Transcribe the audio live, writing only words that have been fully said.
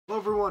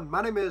everyone,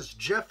 my name is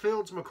Jeff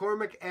Fields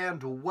McCormick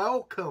and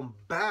welcome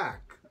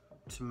back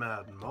to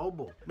Madden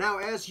Mobile. Now,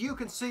 as you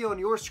can see on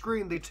your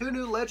screen, the two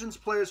new Legends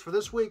players for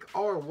this week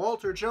are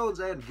Walter Jones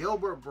and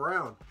Gilbert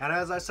Brown. And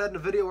as I said in the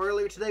video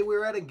earlier today,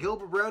 we're adding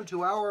Gilbert Brown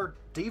to our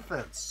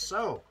defense.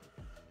 So,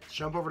 let's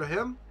jump over to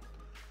him.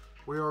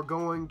 We are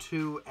going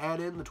to add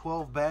in the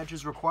 12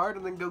 badges required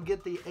and then go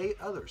get the 8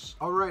 others.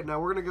 Alright,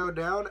 now we're going to go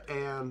down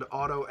and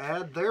auto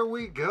add. There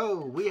we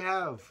go. We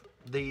have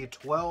the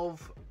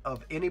 12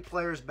 of any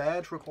player's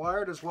badge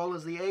required, as well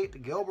as the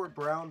 8 Gilbert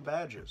Brown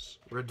badges.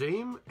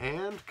 Redeem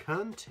and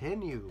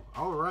continue.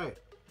 Alright,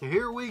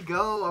 here we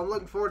go. I'm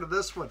looking forward to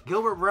this one.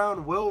 Gilbert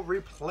Brown will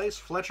replace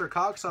Fletcher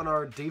Cox on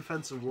our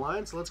defensive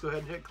line, so let's go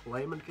ahead and hit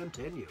claim and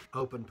continue.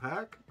 Open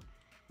pack.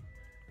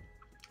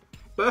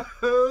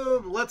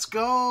 Boom! Let's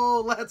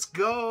go! Let's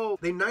go!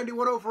 The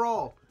 91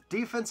 overall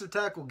defensive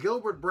tackle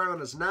Gilbert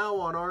Brown is now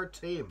on our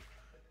team.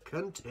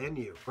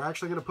 Continue. We're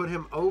actually going to put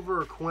him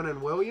over Quinnen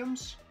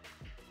Williams.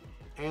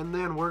 And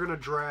then we're going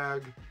to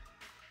drag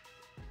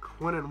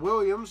Quinnen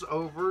Williams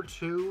over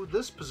to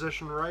this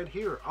position right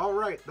here. All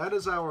right, that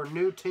is our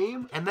new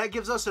team. And that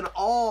gives us an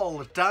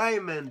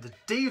all-diamond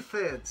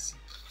defense.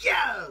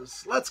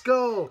 Yes! Let's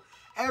go!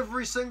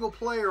 Every single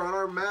player on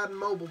our Madden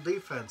Mobile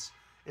defense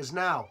is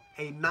now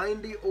a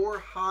 90 or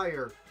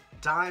higher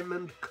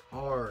diamond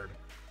card.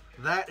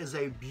 That is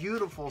a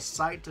beautiful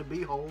sight to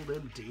behold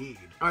indeed.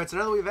 Alright, so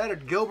now that we've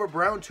added Gilbert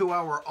Brown to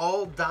our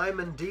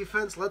all-diamond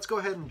defense, let's go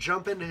ahead and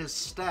jump into his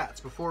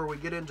stats before we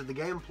get into the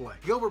gameplay.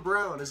 Gilbert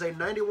Brown is a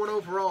 91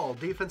 overall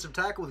defensive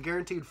tackle with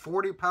guaranteed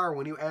 40 power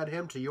when you add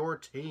him to your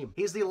team.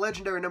 He's the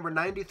legendary number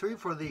 93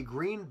 for the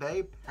Green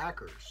Bay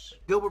Packers.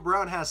 Gilbert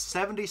Brown has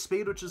 70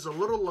 speed, which is a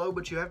little low,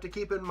 but you have to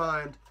keep in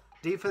mind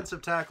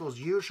defensive tackles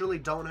usually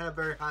don't have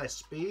very high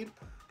speed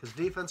because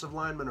defensive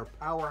linemen are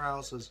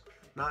powerhouses,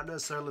 not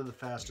necessarily the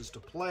fastest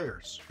of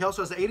players. He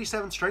also has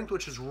 87 strength,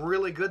 which is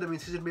really good. That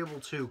means he's going to be able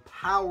to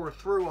power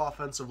through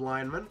offensive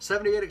linemen.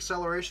 78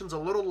 acceleration's a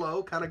little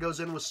low, kind of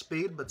goes in with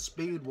speed, but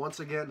speed, once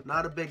again,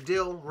 not a big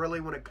deal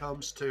really when it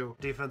comes to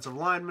defensive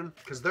linemen,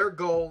 because their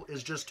goal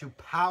is just to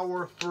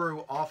power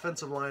through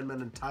offensive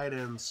linemen and tight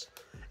ends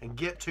and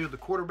get to the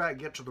quarterback,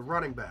 get to the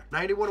running back.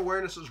 91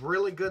 awareness is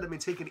really good. That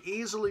means he can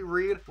easily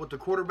read what the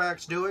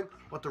quarterback's doing,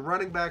 what the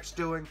running back's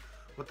doing,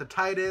 what the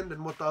tight end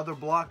and what the other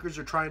blockers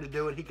are trying to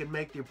do, and he can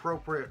make the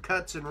appropriate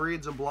cuts and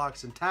reads and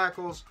blocks and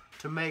tackles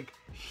to make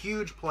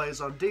huge plays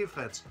on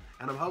defense.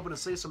 And I'm hoping to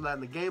see some of that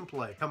in the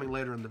gameplay coming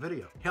later in the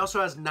video. He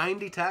also has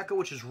 90 tackle,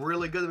 which is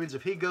really good. That means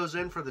if he goes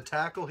in for the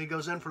tackle, he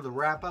goes in for the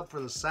wrap-up, for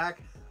the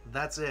sack,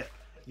 that's it.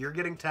 You're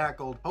getting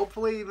tackled,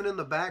 hopefully even in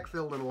the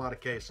backfield in a lot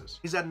of cases.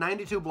 He's at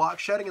 92 block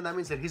shedding, and that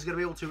means that he's going to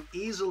be able to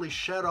easily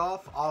shed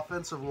off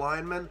offensive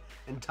linemen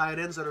and tight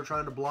ends that are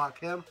trying to block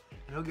him,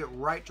 and he'll get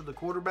right to the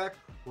quarterback,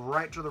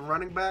 right to the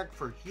running back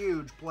for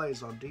huge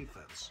plays on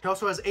defense. He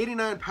also has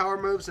 89 power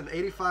moves and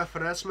 85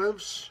 finesse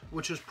moves,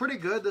 which is pretty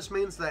good. This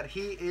means that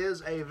he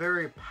is a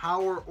very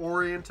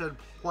power-oriented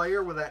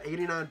player with that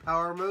 89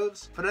 power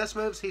moves. Finesse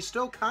moves, he's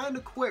still kind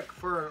of quick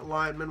for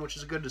linemen, which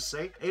is good to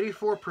see.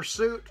 84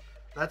 pursuit.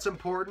 That's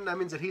important. That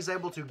means that he's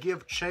able to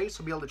give chase.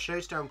 He'll be able to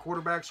chase down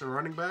quarterbacks and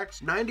running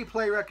backs. 90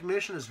 play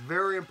recognition is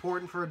very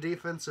important for a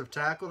defensive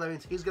tackle. That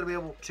means he's going to be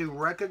able to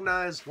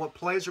recognize what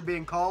plays are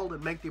being called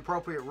and make the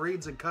appropriate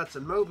reads and cuts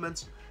and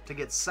movements to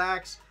get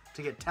sacks,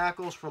 to get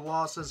tackles for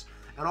losses,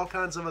 and all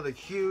kinds of other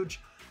huge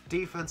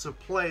defensive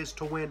plays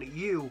to win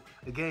you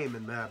a game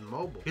in Madden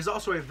Mobile. He's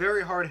also a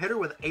very hard hitter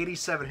with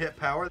 87 hit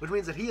power, which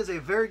means that he has a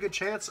very good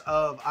chance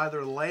of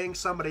either laying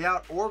somebody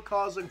out or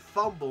causing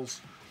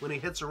fumbles when he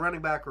hits a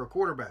running back or a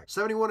quarterback.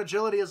 71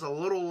 agility is a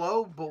little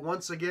low, but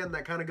once again,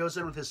 that kind of goes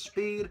in with his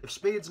speed. If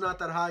speed's not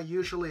that high,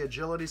 usually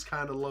agility's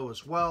kind of low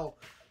as well.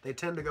 They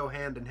tend to go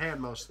hand in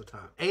hand most of the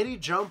time. 80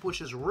 jump,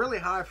 which is really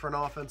high for an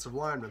offensive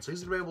lineman. So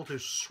he's going to be able to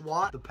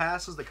swat the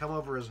passes that come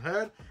over his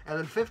head. And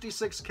then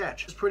 56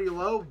 catch. It's pretty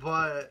low,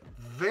 but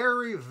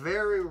very,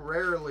 very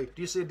rarely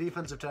do you see a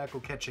defensive tackle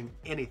catching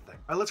anything.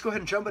 All right, let's go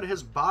ahead and jump into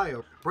his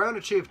bio. Brown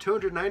achieved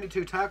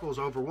 292 tackles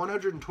over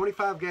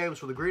 125 games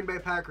for the Green Bay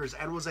Packers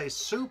and was a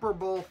Super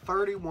Bowl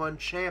 31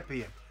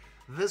 champion.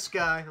 This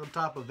guy, on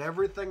top of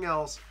everything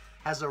else,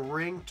 has a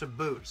ring to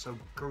boot, so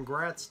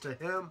congrats to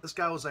him. This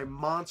guy was a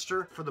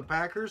monster for the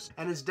Packers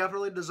and is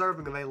definitely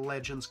deserving of a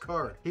Legends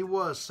card. He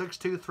was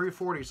 6'2",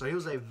 340, so he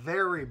was a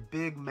very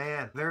big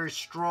man, very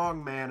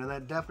strong man, and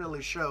that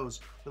definitely shows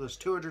with his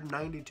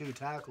 292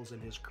 tackles in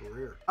his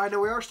career. All right, now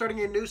we are starting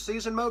a new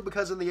season mode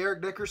because in the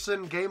Eric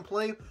Dickerson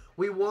gameplay,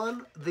 we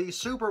won the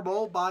Super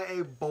Bowl by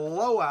a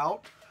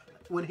blowout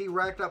when he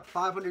racked up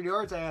 500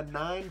 yards and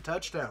 9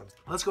 touchdowns.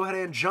 Let's go ahead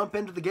and jump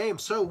into the game.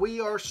 So we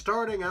are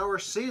starting our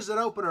season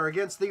opener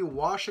against the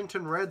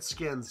Washington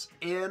Redskins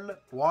in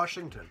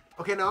Washington.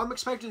 Okay, now I'm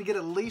expecting to get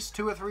at least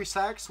 2 or 3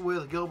 sacks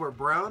with Gilbert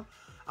Brown.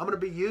 I'm going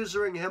to be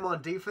using him on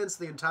defense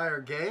the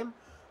entire game.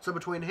 So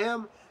between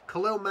him,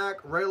 Khalil Mack,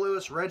 Ray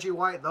Lewis, Reggie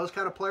White, those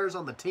kind of players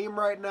on the team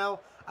right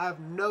now, I have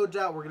no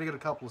doubt we're going to get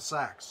a couple of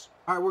sacks.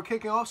 All right, we're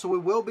kicking off, so we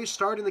will be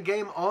starting the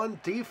game on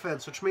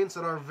defense, which means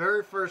that our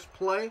very first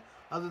play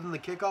other than the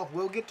kickoff,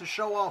 we'll get to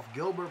show off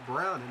Gilbert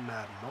Brown in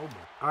Madden Mobile.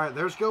 All right,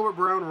 there's Gilbert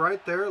Brown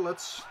right there.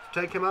 Let's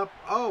take him up.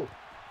 Oh,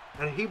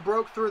 and he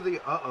broke through the...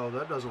 Uh-oh,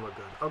 that doesn't look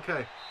good.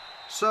 Okay,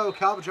 so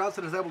Calvin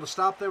Johnson is able to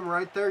stop them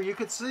right there. You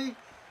could see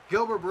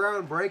Gilbert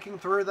Brown breaking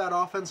through that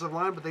offensive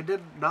line, but they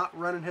did not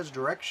run in his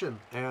direction.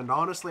 And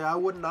honestly, I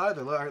wouldn't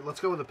either. All right, let's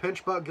go with a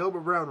pinch buck.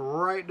 Gilbert Brown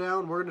right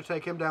down. We're going to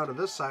take him down to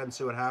this side and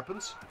see what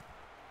happens.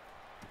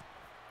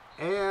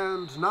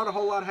 And not a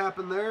whole lot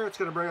happened there. It's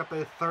going to bring up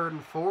a 3rd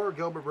and 4.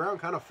 Gilbert Brown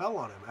kind of fell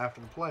on him after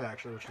the play,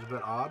 actually, which is a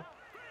bit odd.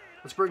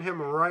 Let's bring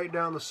him right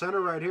down the center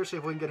right here, see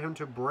if we can get him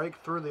to break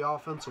through the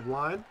offensive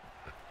line.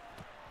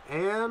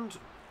 And,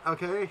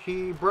 okay,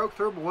 he broke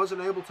through but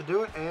wasn't able to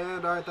do it.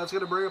 And, all right, that's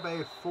going to bring up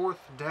a 4th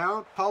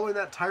down. Following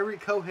that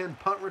Tyreek Cohen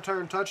punt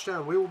return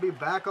touchdown, we will be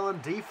back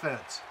on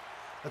defense.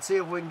 Let's see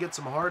if we can get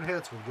some hard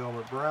hits with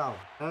Gilbert Brown.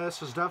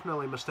 This is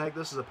definitely a mistake.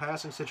 This is a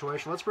passing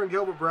situation. Let's bring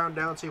Gilbert Brown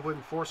down, see if we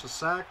can force a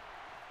sack.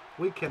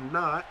 We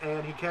cannot,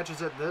 and he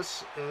catches it.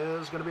 This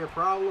is going to be a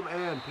problem,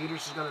 and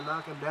Peters is going to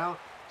knock him down.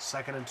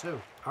 2nd and 2.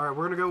 All right,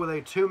 we're going to go with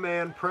a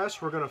 2-man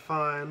press. We're going to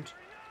find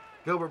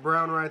Gilbert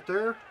Brown right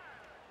there,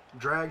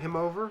 drag him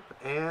over,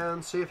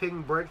 and see if he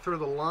can break through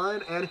the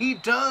line. And he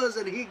does,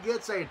 and he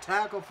gets a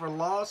tackle for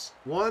loss.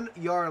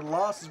 1-yard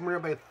loss is going to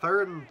be a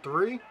 3rd and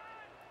 3.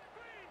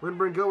 We're going to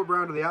bring Gilbert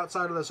Brown to the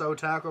outside of this O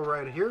tackle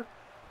right here.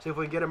 See if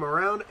we can get him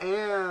around,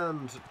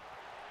 and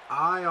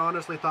I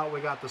honestly thought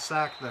we got the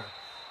sack there.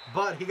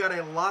 But he got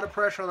a lot of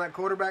pressure on that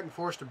quarterback and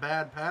forced a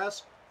bad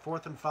pass.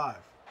 4th and 5.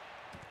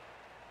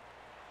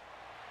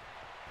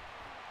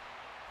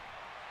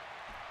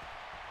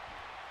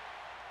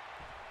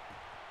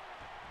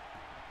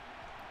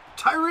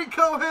 Tyreek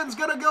Cohen's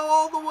going to go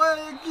all the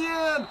way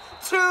again.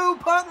 2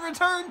 punt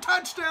return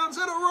touchdowns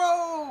in a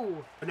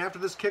row. And after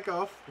this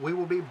kickoff, we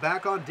will be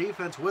back on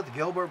defense with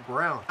Gilbert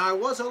Brown. I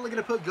was only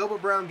going to put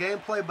Gilbert Brown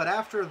gameplay, but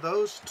after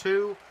those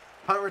 2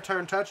 punt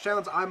return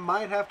touchdowns, I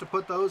might have to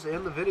put those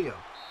in the video,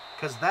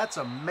 because that's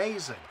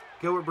amazing.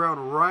 Gilbert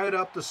Brown right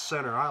up the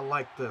center. I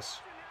like this.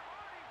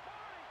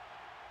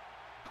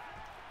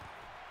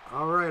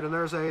 All right, and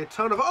there's a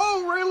ton of...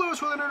 Oh, Ray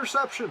Lewis with an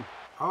interception.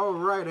 All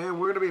right, and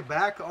we're going to be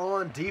back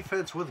on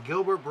defense with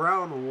Gilbert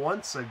Brown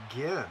once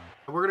again.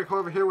 We're going to come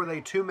over here with a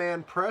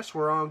 2-man press.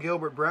 We're on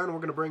Gilbert Brown. We're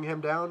going to bring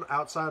him down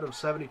outside of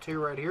 72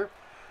 right here.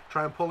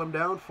 Try and pull him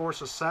down,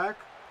 force a sack.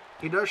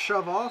 He does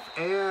shove off,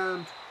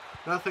 and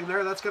nothing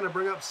there. That's going to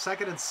bring up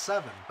 2nd and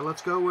 7.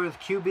 Let's go with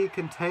QB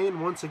contain.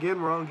 Once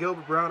again, we're on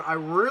Gilbert Brown. I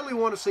really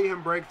want to see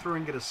him break through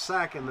and get a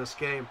sack in this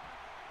game.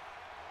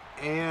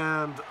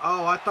 And,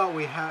 oh, I thought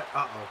we had...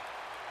 Uh-oh.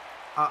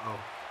 Uh-oh.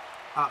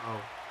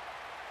 Uh-oh.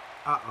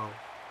 Uh-oh.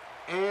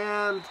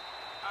 And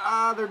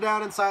they're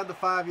down inside the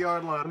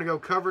 5-yard line. I'm going to go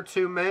cover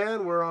 2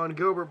 man. We're on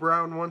Gilbert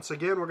Brown once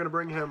again. We're going to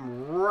bring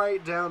him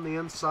right down the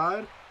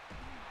inside.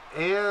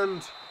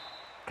 And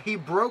he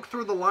broke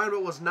through the line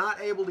but was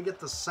not able to get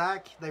the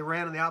sack. They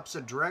ran in the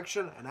opposite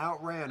direction and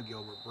outran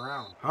Gilbert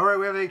Brown. All right,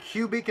 we have a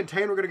QB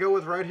contain we're going to go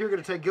with right here.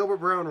 Going to take Gilbert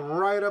Brown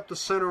right up the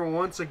center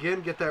once again.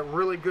 Get that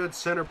really good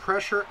center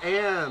pressure.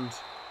 And,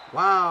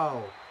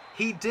 wow.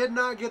 He did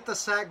not get the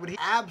sack, but he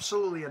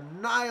absolutely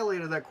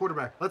annihilated that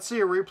quarterback. Let's see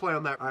a replay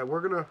on that. All right,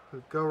 we're going to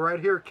go right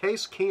here.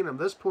 Case Keenum.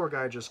 This poor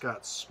guy just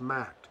got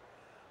smacked.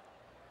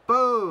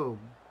 Boom.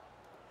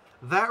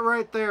 That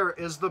right there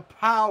is the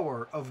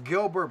power of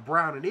Gilbert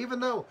Brown. And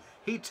even though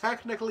he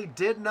technically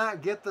did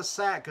not get the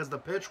sack because the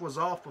pitch was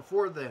off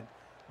before then,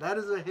 that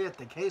is a hit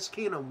that Case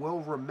Keenum will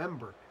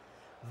remember.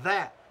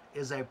 That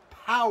is a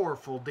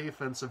powerful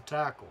defensive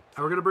tackle.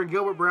 And we're going to bring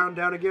Gilbert Brown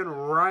down again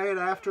right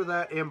after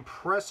that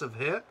impressive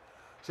hit.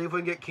 See if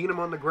we can get Keenum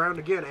on the ground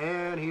again.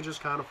 And he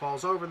just kind of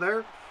falls over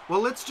there.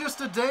 Well, it's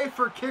just a day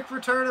for kick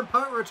return and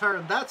punt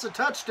return. That's a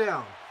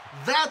touchdown.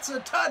 That's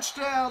a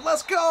touchdown.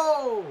 Let's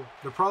go.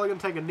 They're probably going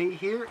to take a knee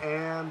here.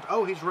 And,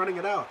 oh, he's running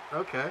it out.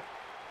 Okay.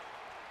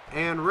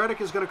 And Reddick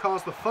is going to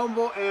cause the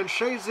fumble. And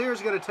Shazier is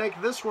going to take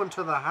this one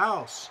to the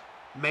house.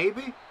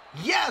 Maybe?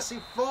 Yes, he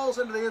falls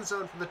into the end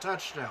zone for the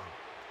touchdown.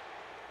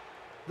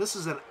 This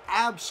is an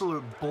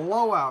absolute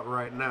blowout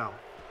right now.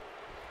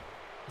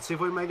 Let's see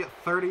if we can make it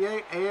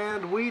 38,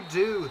 and we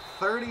do.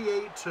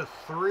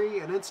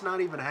 38-3, and it's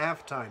not even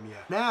halftime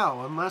yet.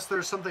 Now, unless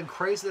there's something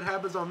crazy that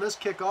happens on this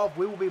kickoff,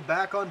 we will be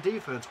back on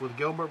defense with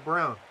Gilbert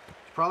Brown.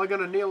 He's probably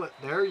going to kneel it.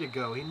 There you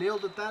go. He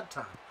kneeled it that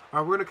time.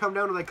 All right, we're going to come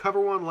down to the cover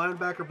 1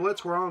 linebacker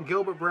blitz. We're on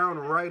Gilbert Brown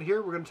right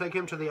here. We're going to take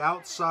him to the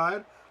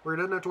outside, where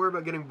he doesn't have to worry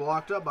about getting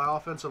blocked up by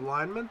offensive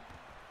linemen.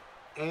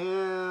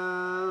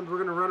 And we're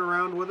going to run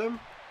around with him.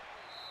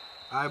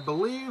 I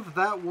believe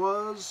that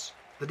was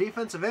the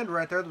defensive end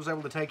right there that was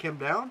able to take him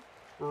down,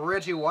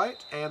 Reggie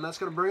White, and that's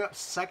going to bring up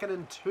 2nd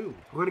and 2.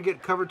 We're going to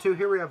get cover 2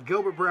 here. We have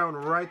Gilbert Brown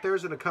right there.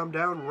 He's going to come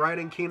down right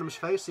in Keenum's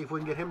face, see if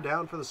we can get him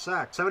down for the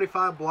sack.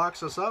 75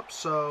 blocks us up,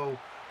 so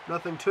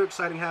nothing too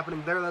exciting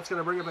happening there. That's going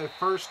to bring up a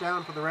 1st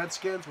down for the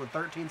Redskins with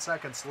 13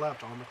 seconds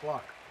left on the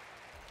clock.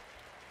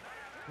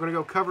 We're going to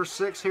go cover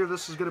 6 here.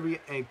 This is going to be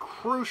a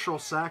crucial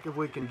sack if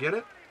we can get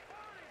it.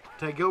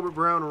 Take Gilbert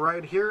Brown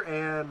right here,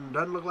 and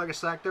doesn't look like a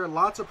sack there.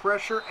 Lots of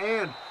pressure,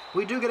 and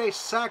we do get a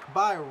sack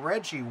by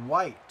Reggie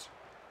White.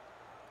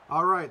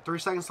 All right, 3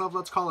 seconds left.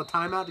 Let's call a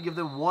timeout to give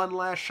them one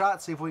last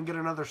shot, see if we can get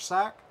another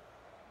sack.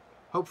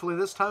 Hopefully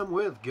this time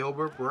with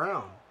Gilbert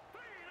Brown.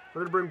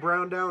 We're going to bring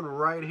Brown down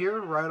right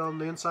here, right on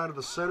the inside of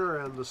the center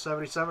and the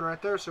 77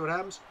 right there. See what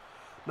happens.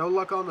 No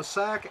luck on the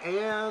sack,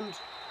 and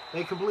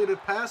they completed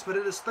pass, but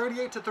it is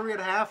 38-3 at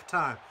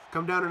halftime.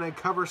 Come down in a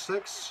cover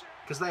 6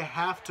 because they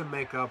have to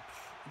make up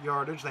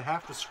yardage. They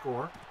have to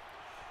score.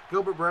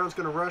 Gilbert Brown's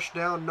going to rush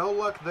down. No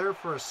luck there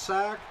for a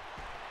sack.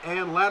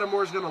 And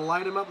Lattimore's going to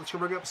light him up. It's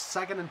going to bring up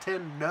 2nd and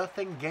 10.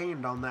 Nothing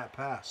gained on that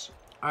pass.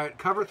 All right,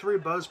 cover 3,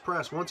 buzz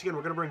press. Once again,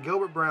 we're going to bring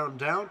Gilbert Brown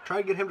down.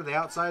 Try to get him to the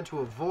outside to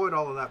avoid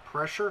all of that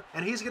pressure.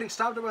 And he's getting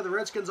stopped up by the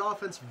Redskins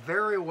offense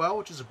very well,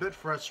 which is a bit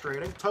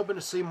frustrating. Hoping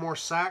to see more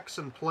sacks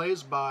and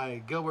plays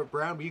by Gilbert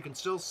Brown, but you can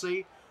still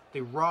see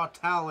the raw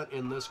talent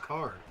in this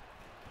card.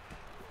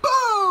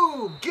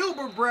 Boom!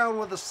 Gilbert Brown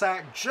with a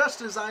sack,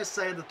 just as I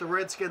say that the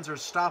Redskins are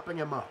stopping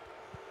him up.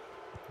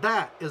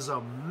 That is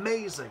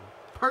amazing.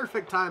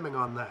 Perfect timing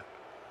on that.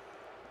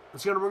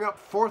 It's going to bring up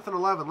 4th and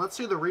 11. Let's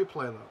see the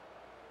replay, though.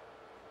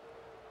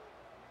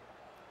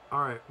 All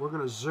right, we're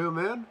going to zoom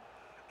in,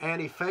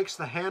 and he fakes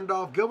the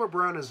handoff. Gilbert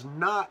Brown is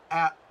not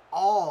at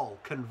all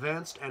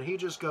convinced, and he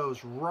just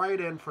goes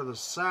right in for the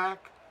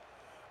sack,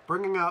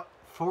 bringing up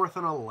 4th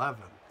and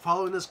 11.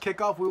 Following this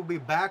kickoff, we will be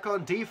back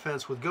on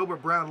defense with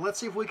Gilbert Brown. Let's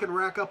see if we can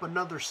rack up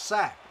another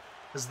sack,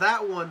 as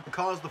that one,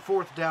 because the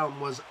 4th down,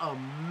 was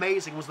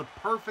amazing. It was the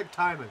perfect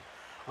timing.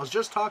 I was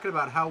just talking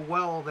about how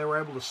well they were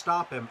able to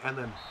stop him, and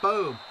then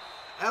boom,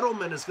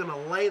 Edelman is going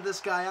to lay this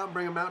guy out and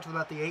bring him out to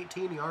about the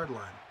 18-yard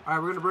line. All right,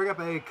 we're going to bring up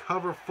a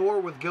cover 4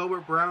 with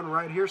Gilbert Brown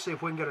right here, see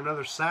if we can get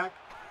another sack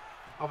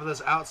off of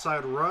this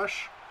outside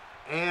rush.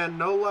 And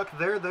no luck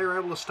there. They were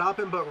able to stop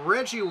him, but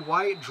Reggie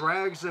White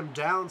drags him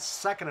down,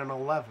 2nd and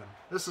 11.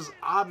 This is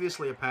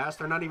obviously a pass.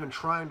 They're not even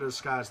trying to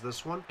disguise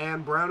this one.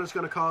 And Brown is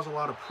going to cause a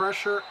lot of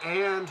pressure,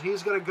 and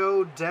he's going to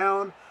go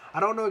down. I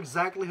don't know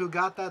exactly who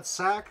got that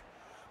sack,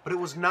 but it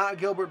was not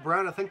Gilbert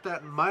Brown. I think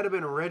that might have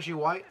been Reggie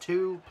White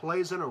 2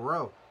 plays in a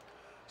row.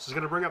 This is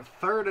going to bring up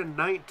 3rd and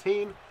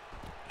 19,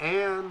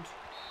 and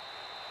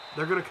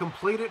they're going to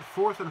complete it,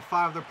 4th and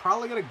 5. They're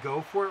probably going to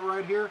go for it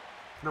right here.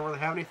 They don't really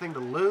have anything to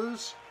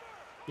lose.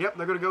 Yep,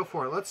 they're going to go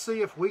for it. Let's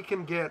see if we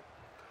can get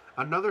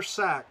another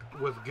sack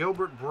with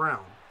Gilbert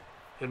Brown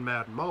in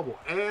Madden Mobile.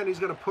 And he's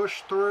going to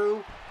push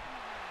through.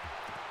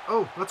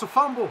 Oh, that's a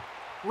fumble.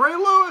 Ray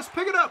Lewis,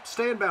 pick it up.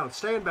 Stay in bounds,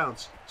 stay in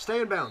bounds, stay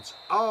in bounds.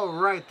 All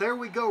right, there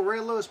we go. Ray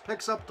Lewis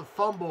picks up the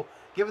fumble,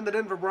 giving the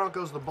Denver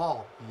Broncos the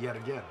ball yet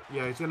again.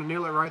 Yeah, he's going to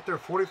kneel it right there.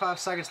 45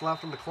 seconds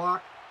left on the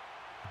clock.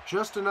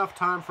 Just enough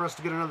time for us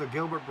to get another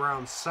Gilbert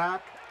Brown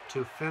sack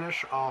to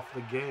finish off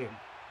the game.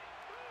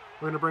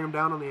 We're going to bring him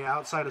down on the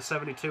outside of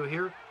 72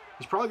 here.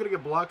 He's probably going to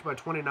get blocked by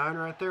 29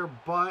 right there,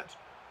 but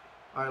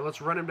all right,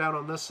 let's run him down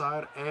on this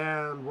side,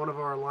 and one of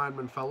our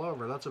linemen fell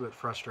over. That's a bit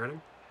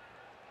frustrating.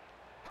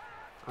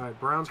 All right,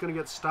 Brown's going to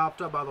get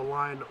stopped up by the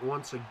line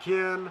once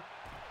again.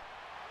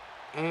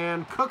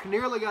 And Cook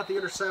nearly got the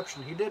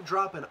interception. He did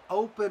drop an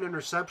open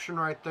interception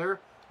right there.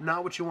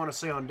 Not what you want to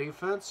see on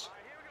defense.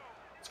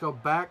 Let's go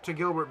back to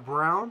Gilbert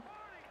Brown.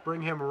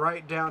 Bring him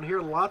right down here.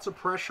 Lots of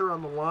pressure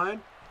on the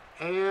line.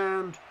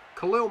 And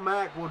Khalil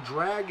Mack will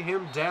drag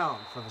him down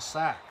for the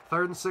sack.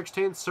 3rd and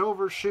 16,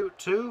 Silver shoot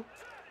 2.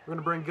 We're going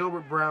to bring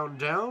Gilbert Brown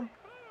down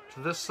to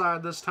this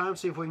side this time.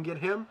 See if we can get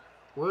him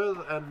with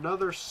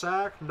another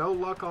sack. No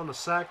luck on the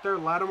sack there.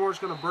 Lattimore's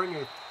going to bring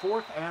a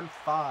 4th and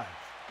 5.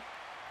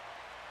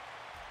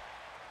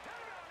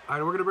 All right,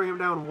 we're going to bring him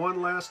down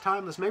one last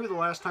time. This may be the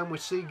last time we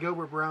see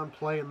Gilbert Brown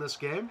play in this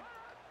game.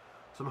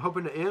 So I'm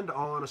hoping to end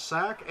on a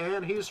sack,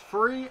 and he's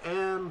free,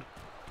 and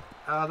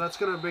that's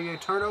going to be a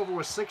turnover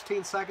with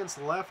 16 seconds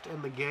left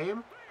in the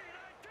game.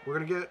 We're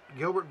going to get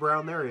Gilbert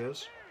Brown. There he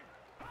is.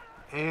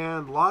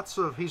 And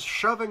he's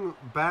shoving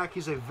back.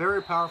 He's a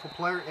very powerful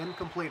player.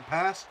 Incomplete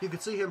pass. You can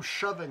see him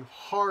shoving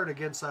hard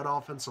against that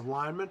offensive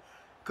lineman.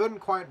 Couldn't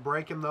quite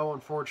break him, though,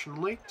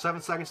 unfortunately.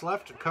 7 seconds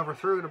left. Cover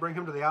through to bring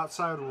him to the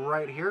outside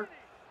right here.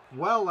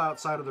 Well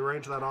outside of the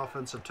range of that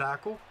offensive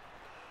tackle.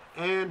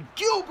 And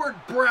Gilbert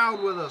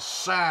Brown with a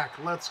sack.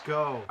 Let's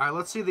go. All right,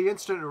 let's see the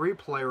instant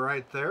replay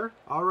right there.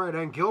 All right,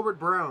 and Gilbert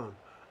Brown,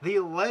 the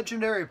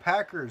legendary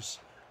Packers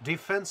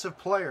defensive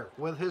player,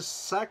 with his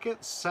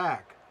 2nd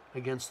sack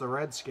against the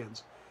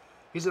Redskins.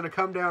 He's going to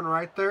come down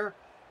right there,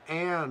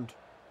 and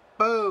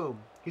boom,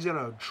 he's going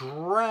to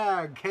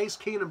drag Case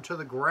Keenum to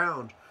the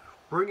ground,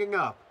 bringing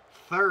up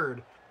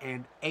 3rd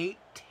and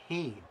 18.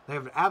 They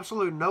have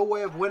absolutely no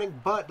way of winning,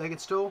 but they can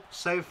still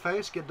save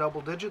face, get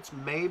double digits,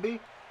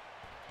 maybe.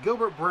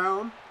 Gilbert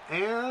Brown,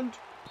 and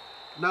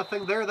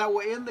nothing there. That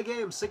will end the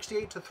game,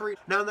 68-3.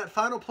 Now, in that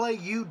final play,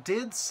 you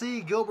did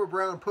see Gilbert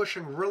Brown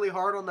pushing really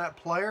hard on that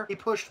player. He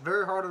pushed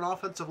very hard on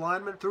offensive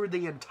linemen through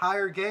the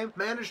entire game.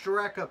 Managed to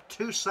rack up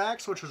 2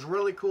 sacks, which was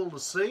really cool to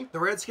see. The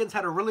Redskins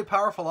had a really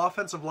powerful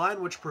offensive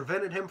line, which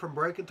prevented him from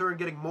breaking through and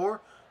getting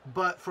more.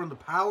 but from the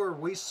power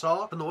we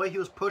saw, from the way he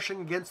was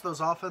pushing against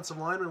those offensive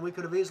linemen, we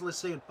could have easily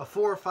seen a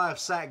 4 or 5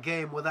 sack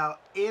game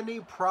without any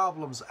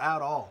problems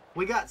at all.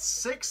 We got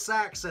 6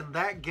 sacks in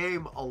that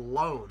game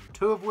alone,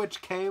 2 of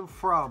which came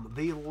from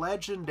the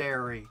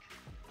legendary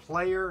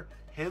player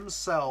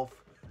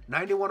himself,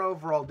 91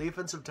 overall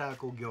defensive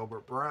tackle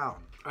Gilbert Brown.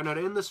 All right, now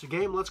to end this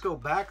game, let's go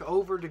back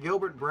over to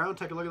Gilbert Brown,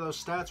 take a look at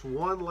those stats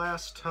one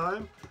last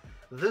time.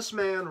 This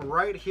man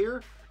right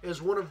here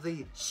is one of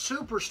the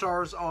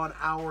superstars on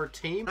our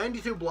team.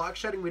 92 block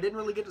shedding. We didn't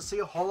really get to see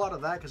a whole lot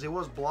of that because he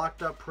was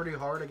blocked up pretty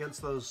hard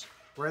against those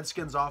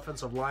Redskins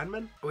offensive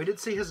linemen. We did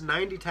see his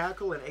 90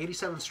 tackle and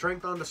 87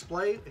 strength on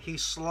display. He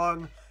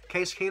slung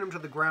Case Keenum to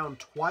the ground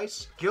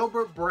twice.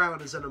 Gilbert Brown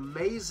is an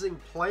amazing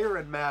player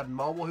in Madden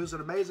Mobile, who's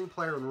an amazing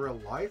player in real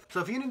life. So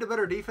if you need a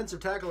better defensive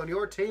tackle on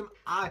your team,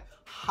 I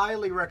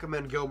highly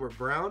recommend Gilbert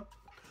Brown.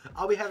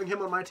 I'll be having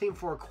him on my team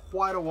for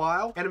quite a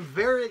while, and I'm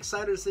very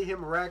excited to see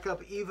him rack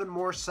up even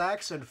more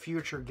sacks in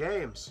future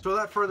games. So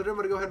without further ado, I'm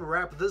going to go ahead and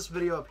wrap this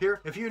video up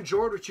here. If you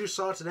enjoyed what you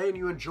saw today and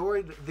you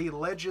enjoyed the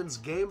Legends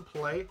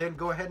gameplay, then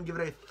go ahead and give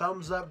it a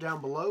thumbs up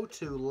down below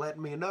to let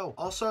me know.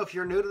 Also, if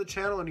you're new to the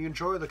channel and you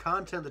enjoy the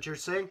content that you're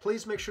seeing,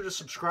 please make sure to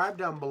subscribe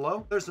down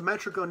below. There's a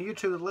metric on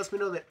YouTube that lets me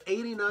know that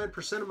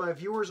 89% of my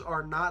viewers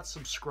are not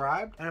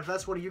subscribed, and if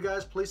that's one of you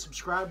guys, please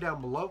subscribe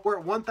down below. We're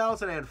at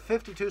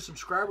 1,052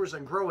 subscribers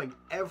and growing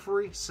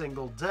every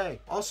single day.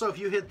 Also, if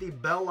you hit the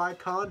bell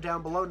icon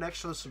down below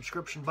next to the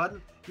subscription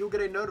button, you'll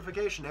get a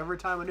notification every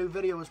time a new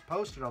video is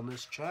posted on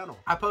this channel.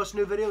 I post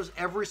new videos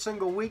every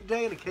single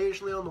weekday and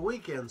occasionally on the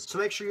weekends, so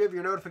make sure you have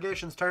your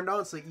notifications turned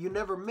on so that you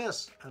never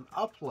miss an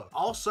upload.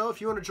 Also,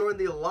 if you want to join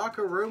the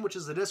Locker Room, which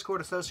is the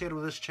Discord associated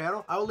with this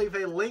channel, I will leave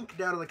a link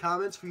down in the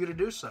comments for you to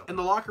do so. In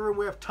the Locker Room,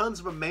 we have tons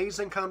of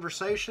amazing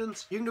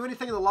conversations. You can do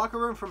anything in the Locker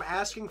Room, from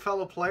asking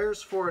fellow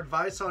players for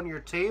advice on your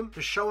team,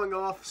 to showing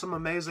off some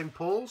amazing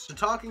pulls, to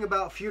talking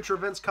about future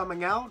events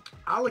coming out.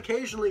 I'll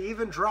occasionally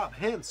even drop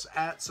hints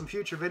at some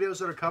future videos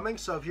that are coming,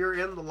 so if you're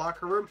in the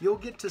Locker Room, you'll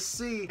get to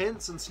see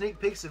hints and sneak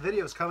peeks of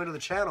videos coming to the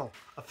channel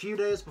a few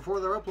days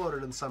before they're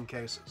uploaded in some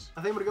cases.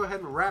 I think I'm going to go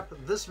ahead and wrap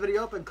this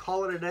video up and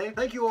call it a day.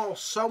 Thank you all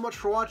so much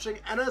for watching,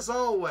 and as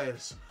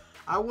always,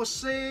 I will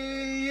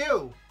see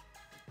you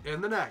in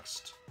the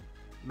next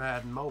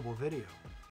Madden Mobile video.